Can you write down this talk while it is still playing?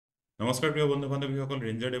নমস্কাৰ প্ৰিয় বন্ধু বান্ধৱীসকল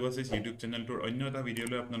ৰেঞ্জাৰ-ডেবাছিছ ইউটিউব চেনেলটোৰ অন্য এটা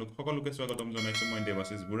ভিডিঅ'লৈ আপোনালোক সকলোকে স্বাগতম জনাইছোঁ। মই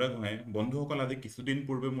দেৱাশিষ বুঢ়াগোহাঁই। বন্ধুসকল, আজি কিছুদিন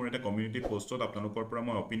পূৰ্বে মোৰ এটা কমিউনিটি পোষ্টত আপোনালোকৰ পৰা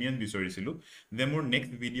মই অপিনিয়ন বিচাৰিছিলোঁ যে মোৰ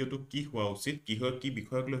নেক্সট ভিডিঅ'টো কি হোৱা উচিত, কি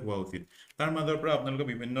বিষয়ক লৈ হোৱা উচিত। তাৰ মাজৰ পৰা আপোনালোকে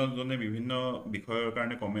বিভিন্নজনে বিভিন্ন বিষয়ৰ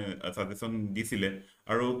কাৰণে ছাজেশ্যন দিছিলে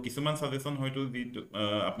আৰু কিছুমান ছাজেশ্যন হয়তো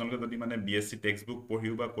আপোনালোকে যদি মানে BSc টেক্সট বুক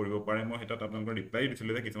পঢ়িও বা কৰিব পাৰে, মই সেইটোত আপোনালোকৰ ৰিপ্লাই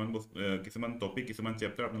দিছিলোঁ যে কিছুমান টপিক, কিছুমান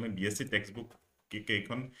চেপ্টাৰ আপোনালোকে BSc টেক্সট বুক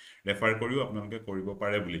কেইখন ৰেফাৰ কৰিও আপোনালোকে কৰিব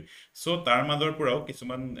পাৰে বুলি। চ' তাৰ মাজৰ পৰাও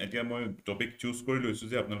কিছুমান এতিয়া মই টপিক চুজ কৰি লৈছোঁ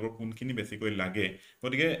যে আপোনালোকৰ কোনখিনি বেছিকৈ লাগে।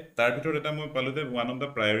 গতিকে তাৰ ভিতৰত এটা মই পালোঁ যে one of the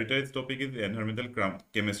prioritise topic is environmental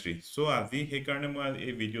chemistry. চ' আজি সেইকাৰণে মই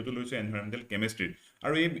এই ভিডিঅ'টো লৈছোঁ এনভাইৰমেণ্টেল কেমেষ্ট্ৰিৰ।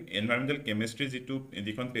 আৰু এই এনভাইৰমেণ্টেল কেমেষ্ট্ৰি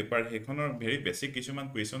যিখন পেপাৰ, সেইখনৰ ভেৰি বেছিক কিছুমান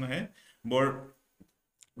কুৱেশ্যন আহে। বৰ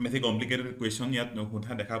বেছি কমপ্লিকেটেড কুৱেশ্যন ইয়াত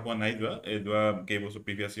সোধা দেখা পোৱা নাই যোৱা কেইবছৰ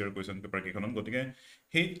প্ৰিভিয়াছ ইয়েৰ কুৱেশ্যন পেপাৰ কেইখনত। গতিকে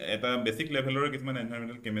সেই এটা বেছিক লেভেলৰ কিছুমান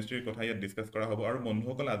এনভাইৰমেণ্টেল কেমেষ্ট্ৰিৰ কথা ইয়াত ডিছকাছ কৰা হ'ব। আৰু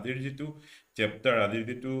বন্ধুসকল, আজিৰ যিটো চেপ্টাৰ, আজিৰ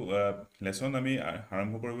যিটো লেচন আমি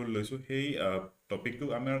আৰম্ভ কৰিবলৈ লৈছোঁ, সেই টপিকটো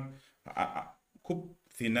আমাৰ খুব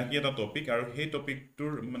চিনাকি এটা টপিক। আৰু সেই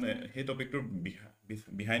টপিকটোৰ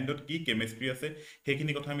বিহাইণ্ডত কি কেমেষ্ট্ৰি আছে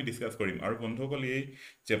সেইখিনি কথা আমি ডিছকাছ কৰিম। আৰু বন্ধুসকল, এই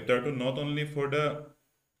চেপ্টাৰটো not only for the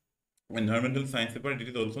environmental science paper, it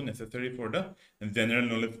is also' necessary for the general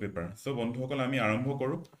knowledge paper. চ' বন্ধুসকল, আমি আৰম্ভ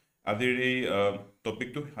কৰোঁ আজিৰ এই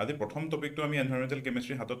টপিকটো। আজি প্ৰথম টপিকটো আমি এনভাইৰমেণ্টেল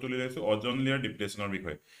কেমেষ্ট্ৰি হাতত তুলি লৈছোঁ, অজন লেয়াৰ ডিপ্লেশ্যনৰ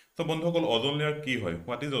বিষয়ে। চ' বন্ধুসকল, অজন লেয়াৰ কি হয়?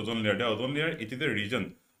 What is ozone layer? The ozone layer it is a reason,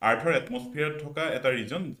 আৰ্থৰ এটমস্ফিয়াৰত থকা এটা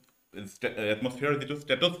ৰিজন, এটমস্ফিয়াৰৰ যিটো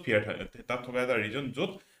ষ্ট্ৰেটস্ফিয়াৰ থাকে তাত থকা এটা ৰিজন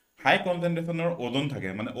য'ত হাই কনচেন্ট্ৰেশ্যনৰ অজন থাকে,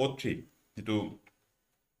 মানে O3 যিটো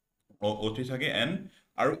O3 থাকে।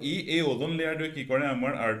 আৰু এই অজন লেয়াৰটোৱে কি কৰে?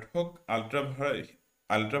 আমাৰ আৰ্থক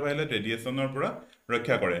আল্ট্ৰাভায়লেট ৰেডিয়েশ্যনৰ পৰা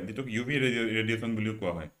ৰক্ষা কৰে, যিটোক UV ৰেডিয়েশ্যন বুলিও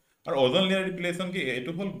কোৱা হয়। আৰু অজন লেয়াৰ ডিপ্লেশ্যন কি?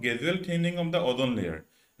 এইটো হ'ল gradual thinning of the ozone layer.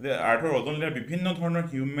 যে আৰ্থৰ অজন লেয়াৰ বিভিন্ন ধৰণৰ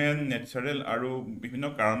হিউমেন, নেচাৰেল আৰু বিভিন্ন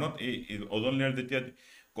কাৰণত এই অজন লেয়াৰ যেতিয়া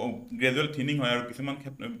গ্ৰেজুৱেল থিনিং হয় আৰু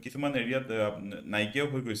কিছুমান এৰিয়াত নাইকিয়াও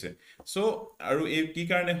হৈ গৈছে। চ' আৰু এই কি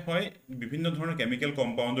কাৰণে হয়? বিভিন্ন ধৰণৰ কেমিকেল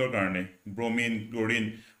কম্পাউণ্ডৰ কাৰণে, ব্ৰমিন, ক্লৰিন,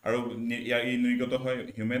 আৰু ই নিৰ্গত হয়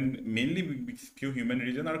মেইনলি ফিউ হিউমেন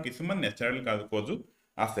ৰিজন আৰু কিছুমান নেচাৰেল কজো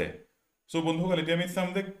আছে। চ' বন্ধুসকল, এতিয়া আমি চাম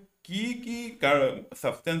যে কি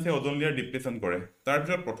ছাবষ্টেঞ্চে অজন লেয়াৰ ডিপ্লেশ্যন কৰে। তাৰ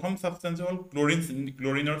ভিতৰত প্ৰথম ছাবষ্টেঞ্চ হ'ল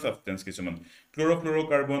ক্লৰিনৰ ছাবষ্টেঞ্চ কিছুমান।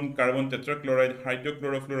 ক্ল'ৰ'ফ্লুৰ'কাৰ্বন, কাৰ্বন টেট্ৰাক্লৰাইড,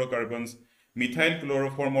 হাইড্ৰ'ক্ল'ৰ'ফ্লুৰ'কাৰ্বনছ, মিথাইল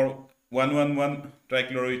ক্ল'ৰ'ফৰ্মৰ 1,1,1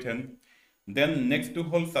 ট্ৰাইক্ল'ৰ'ইথেন। দেন নেক্সটটো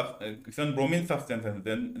হ'ল কিছুমান ব্ৰমিন ছাবষ্টেঞ্চ আছে,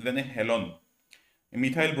 যেনে হেলন,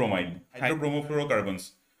 মিথাইল ব্ৰমাইড, হাইড্ৰ'ব্ৰম'ফ্লুৰ'কাৰ্বনছ।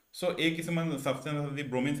 চ' এই কিছুমান ছাবষ্টেঞ্চ আছে যি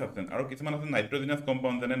ব্ৰমিন ছাবষ্টেঞ্চ। আৰু কিছুমান আছে নাইট্ৰজেনাছ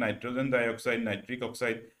কম্পাউণ্ড, যেনে nitrogen dioxide, nitric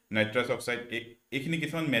oxide, nitrous oxide. এইখিনি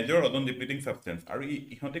কিছুমান মেজৰ অজন ডিপ্লিটিং ছাবষ্টেঞ্চ। আৰু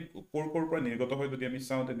ইহঁতে ক'ৰ পৰা নিৰ্গত হয় যদি আমি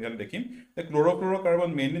চাওঁ, তেতিয়াহ'লে দেখিম যে ক্ল'ৰ'ফ্লুৰ'কাৰ্বন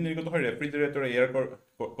মেইনলি নিৰ্গত হয় refrigerator, air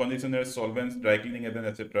conditioner, চলভেন্টছ, dry cleaning agent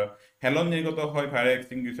etcetera. হেলন নিৰ্গত হয় ফায়াৰ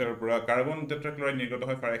এক্সটিংগুইচাৰৰ পৰা। কাৰ্বন টেট্ৰাক্লৰাইড নিৰ্গত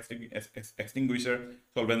হয় ফায়াৰ এক্সটিংগুইচাৰ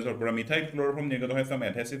চলভেন্টছৰ পৰা। মিথাইল ক্ল'ৰ'ফৰ্ম নিৰ্গত হয় চাম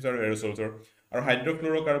এডহেচিভছ আৰু এৰ'চলছৰ। আৰু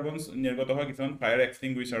হাইড্ৰ'ফ্লুৰ'কাৰ্বনছ নিৰ্গত হয় কিছুমান ফায়াৰ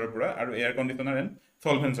এক্সটিংগুইচাৰৰ পৰা আৰু এয়াৰ কণ্ডিশ্যনাৰ এণ্ড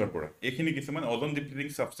চলভেন্টছৰ পৰা। এইখিনি কিছুমান অজন ডিপ্লিটিং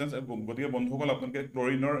ছাবষ্টেঞ্চ। গতিকে বন্ধুসকল, আপোনালোকে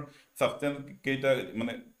ক্লৰিনৰ ছাবষ্টেঞ্চ কেইটা,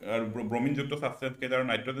 মানে আৰু ব্ৰমিনযুক্ত ছাবষ্টেঞ্চ কেইটা আৰু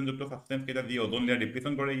নাইট্ৰজেনযুক্ত ছাবষ্টেঞ্চ কেইটা যি অজন লেয়াৰ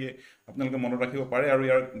ডিপ্লিশ্যন কৰে, আপোনালোকে মনত ৰাখিব পাৰে। আৰু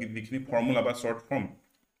ইয়াৰ যিখিনি ফৰ্মুলা বা শ্বৰ্ট ফৰ্ম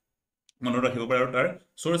মনত ৰাখিব পাৰে, আৰু তাৰ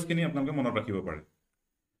চ'ৰ্চখিনি আপোনালোকে মনত ৰাখিব পাৰে।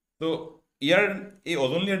 ত' এই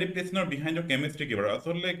অজন লেয়াৰ ডিপ্লেশ্যনৰ বিহাইণ্ডৰ কেমেষ্ট্ৰি কি বাৰু?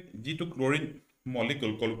 আচলতে যিটো chlorine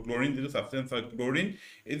molecule called chlorine, this substance called chlorine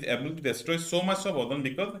is able to destroy so much of ozone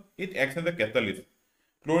because it acts as a catalyst.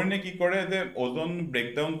 Chlorine কি কৰে যে ওজন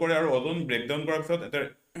ব্ৰেকডাউন কৰে, আৰু ওজন ব্ৰেকডাউন কৰাৰ পিছত এটা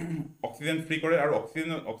অক্সিজেন ফ্ৰী কৰে, আৰু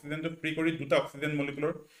অক্সিজেনটো ফ্ৰী কৰি দুটা অক্সিজেন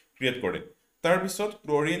মলিকুলৰ ক্ৰিয়েট কৰে। তাৰপিছত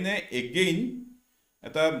ক্লৰিনে এগেইন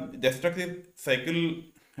এটা ডেষ্ট্ৰাকটিভ চাইকেল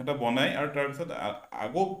এটা বনায়, আৰু তাৰপিছত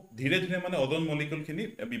আকৌ ধীৰে ধীৰে মানে ওজন মলিকুলখিনি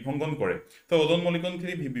বিভংগন কৰে। তো ওজন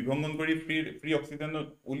মলিকুলখিনি বিভংগন কৰি ফ্ৰী অক্সিজেন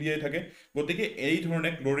উলিয়াই থাকে। গতিকে এই ধৰণে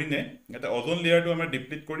ক্লৰিনে এটা ওজন লেয়াৰটো আমাৰ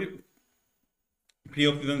ডিপ্লিট কৰি ফ্ৰী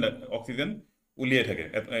অক্সিজেন উলিয়াই থাকে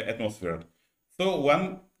এটমস্ফিয়াৰত। চ' one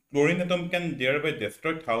chlorine atom can thereby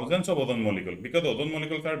destroy thousands of ozone molecules because ozone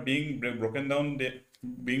molecules are being broken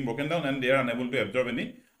down and they are unable to absorb any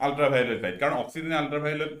ultraviolet light. কাৰণ অক্সিজেনে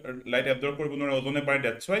আল্ট্ৰাভায়োলেট লাইট এবজৰ্ব কৰিব নোৱাৰে, ওজনে পাৰে।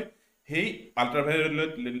 That's Y সেই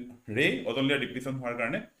ultraviolet ৰে ওজন layer ডিপ্লিশ্যন হোৱাৰ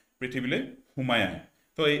কাৰণে পৃথিৱীলৈ সোমাই আহে।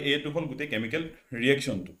 তো এইটো হ'ল গোটেই কেমিকেল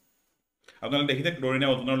ৰিয়েকশ্যনটো। আপোনালোকে দেখিছে ক্লৰিনে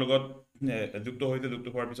ওজনৰ লগত যুক্ত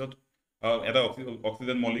হোৱাৰ পিছত এটা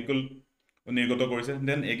অক্সিজেন মলিকুল নিৰ্গত কৰিছে।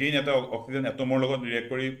 দেন এগেইন এটা অক্সিজেন এটমৰ লগত ৰিয়েক্ট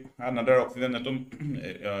কৰি আনাডাৰ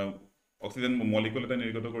অক্সিজেন মলিকুল এটা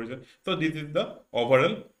নিৰ্গত কৰিছে। চ' this is the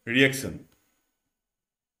overall reaction.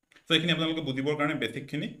 চ' এইখিনি আপোনালোকে বুজিবৰ কাৰণে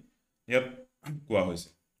বেছিকখিনি ইয়াত কোৱা হৈছে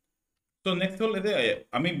So next হল এতে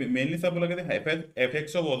আমি মেইনলি চাব লাগে যে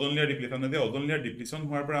effects of ozone layer depletion যে ozone layer depletion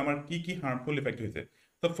হোৱাৰ পৰা আমাৰ কি harmful effect হৈছে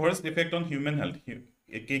so first effect on human health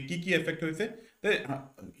কি effect হৈছে তে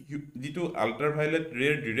যেটো ultraviolet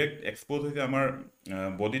ray direct expose হৈছে আমাৰ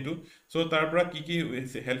বডিটো so তাৰ পৰা কি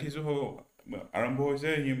health issue আৰম্ভ হৈছে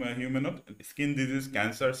humanত skin disease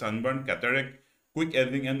cancer sunburn cataract quick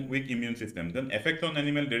aging and weak immune system then effect on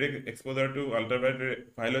animal direct exposure to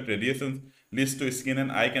ultraviolet radiations leads to skin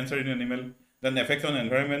and eye cancer in animal then effects on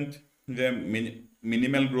environment the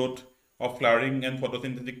minimal growth of flowering and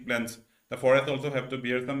photosynthetic plants the forest also have to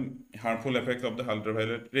bear some harmful effects of the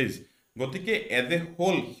ultraviolet rays gotike as a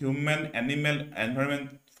whole human animal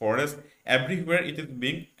environment forest everywhere it is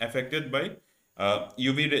being affected by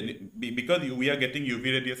UV because we are getting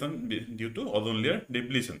UV radiation due to ozone layer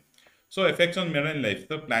depletion So effects on marine life.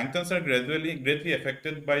 The planktons are greatly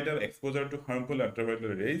affected by the exposure to harmful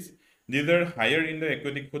ultraviolet rays. These are higher in the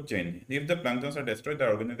aquatic food chain. If the planktons are destroyed, the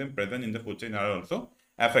organisms present in the food chain are also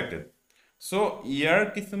affected. So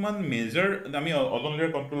here কিছুমান major আমি ozone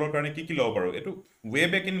layer control কাৰণে কি লব পাৰো এটো way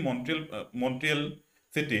back in Montreal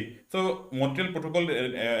city so Montreal protocol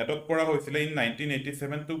adopt কৰা হৈছিল in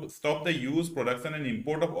 1987 to stop the use production and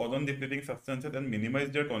import of ozone depleting substances and minimize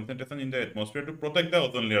their concentration in the atmosphere to protect the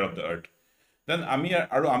ozone layer of the earth then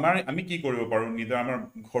আমি কি কৰিব পাৰো নিদা আমাৰ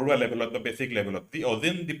ঘৰুৱা লেভেলত বা বেসিক লেভেলত the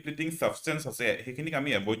ozone depleting substance আছে হেখিনিক আমি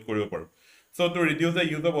এভয়েড কৰিব পাৰো so to reduce the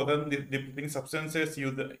use of ozone depleting substances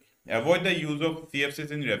avoid the use of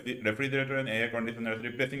CFCs in refrigerator and air conditioners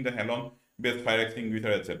replacing the halon based fire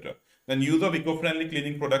extinguisher etc then use of eco-friendly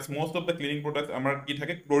cleaning products most of the cleaning products amar ki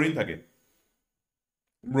thake chlorine thake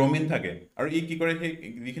bromine thake aru ei ki kore he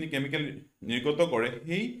jikhini chemical nirgoto kore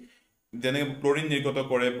hei jene chlorine nirgoto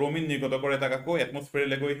kore bromine nirgoto kore takako atmosphere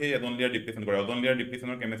le goi hei ozone layer depletion kore ozone layer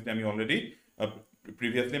depletion or chemistry ami already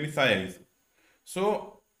previously ami sai ahisu so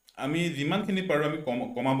ami jiman khini paru ami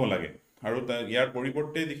komabo lage aru ইয়াৰ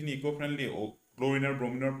পৰিৱৰ্তে যিখিনি eco-friendly chlorine or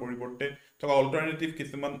bromine or পৰিৱৰ্তে থকা alternative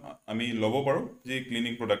কিছুমান আমি লব পাৰো যে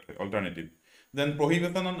cleaning product alternative then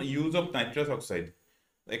prohibition on use of nitrous oxide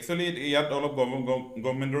actually ইয়াত অলপ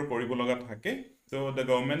গভৰ্নমেন্টৰ কৰিব লগা থাকে so the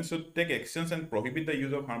government should take actions and prohibit the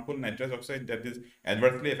use of harmful nitrous oxide that is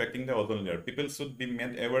adversely affecting the ozone layer people should be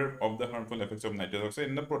made aware of the harmful effects of nitrous oxide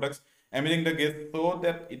in the products emitting the gas so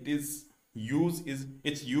that its use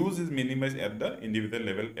is minimized at the individual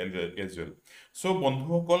level as well so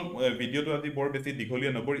বন্ধুসকল ভিডিওটো আজি বৰ বেছি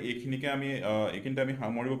দীঘলীয়া নকৰি এইখিনিকে আমি এইখিনিতে আমি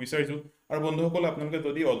সামৰিব বিচাৰিছো আৰু বন্ধুসকল আপোনালোকে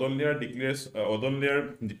যদি ozone layer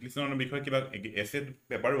depletionৰ বিষয়ে কিবা এছে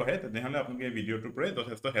পেপাৰ আহে তেনেহলে আপোনালোকে এই ভিডিওটোৰ পৰা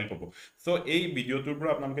যথেষ্ট হেল্প হ'ব so এই ভিডিওটোৰ পৰা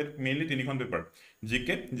আপোনালোকে মেইনলি তিনিখন পেপাৰ GK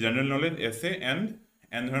জেনাৰেল নলেজ এছে এণ্ড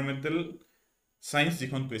এনভাইৰনমেন্টাল সায়েন্স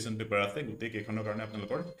যিখন কোৱেশ্চন পেপাৰ আছে গোটেই কেইখনৰ কাৰণে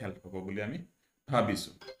আপোনালোকৰ হেল্প হ'ব বুলি আমি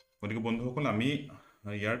ভাবিছো গতিকে বন্ধুসকল আমি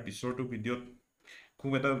ইয়াৰ পিছৰটো ভিডিওত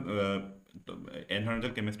খুব এটা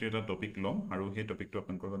এনভাইৰনমেন্টাল কেমিষ্ট্ৰি এটা টপিক লম আৰু সেই টপিকটো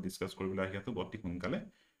আপোনালোকৰ লগত ডিসকাস কৰিবলৈ আহি আছো অতি সোনকালে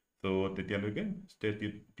তো তেতিয়ালৈকে stay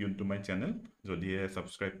tune to my channel যদিহে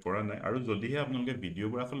সাবস্ক্ৰাইব কৰা নাই আৰু যদিহে আপোনালোকে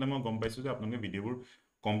ভিডিওবোৰ আসলে মই গম পাইছো যে আপোনালোকে ভিডিওবোৰ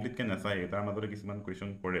কমপ্লিট কে নাচাই তাৰ মাজতে কিছুমান কোৱেশ্চন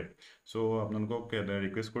পৰে সো আপোনালোকক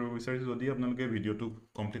ৰিকুৱেষ্ট কৰিব বিচাৰিছো যদি আপোনালোকে ভিডিওটো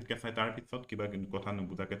কমপ্লিট কে চাই তাৰ পিছত কিবা কথা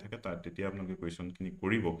নুবুজাকে থাকে তেতিয়া আপোনালোকে কোৱেশ্চনখিনি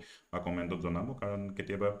কৰিব বা কমেন্টত জনাব কাৰণ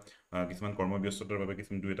কেতিয়াবা কিছুমান কৰ্মব্যস্ততাৰ বাবে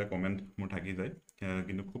কিছুমান দুই এটা কমেন্ট মোৰ থাকি যায়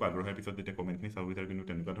কিন্তু খুব আগ্ৰহেৰ পিছত যেতিয়া কমেন্টখিনি চাব বিচাৰ কিন্তু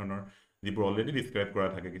তেনেকুৱা ধৰণৰ যিবোৰ অলৰেডি ডিসক্ৰাইব কৰা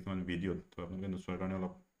থাকে কিছুমান ভিডিওত তো আপোনালোকে নোচোৱাৰ কাৰণে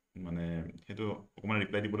অলপ মানে হেতু অকমান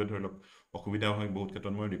ৰিপ্লাই দিবলৈ ধৰিলক অসুবিধা হয় বহুত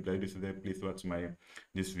ক্ষেত্ৰত মই ৰিপ্লাই দিছো যে please watch my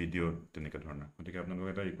this video তেনেকা ধৰণৰ গতিকে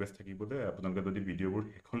আপোনালোকৰ এটা ৰিকুৱেষ্ট থাকিব যে আপোনালোকে যদি ভিডিওবোৰ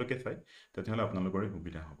শেষলৈকে চাই তেতিয়াহলে আপোনালোকৰ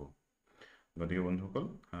সুবিধা হ'ব গতিকে বন্ধুসকল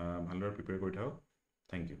ভালদৰে প্ৰিপেয়াৰ কৰি থাকক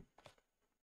থ্যাংক ইউ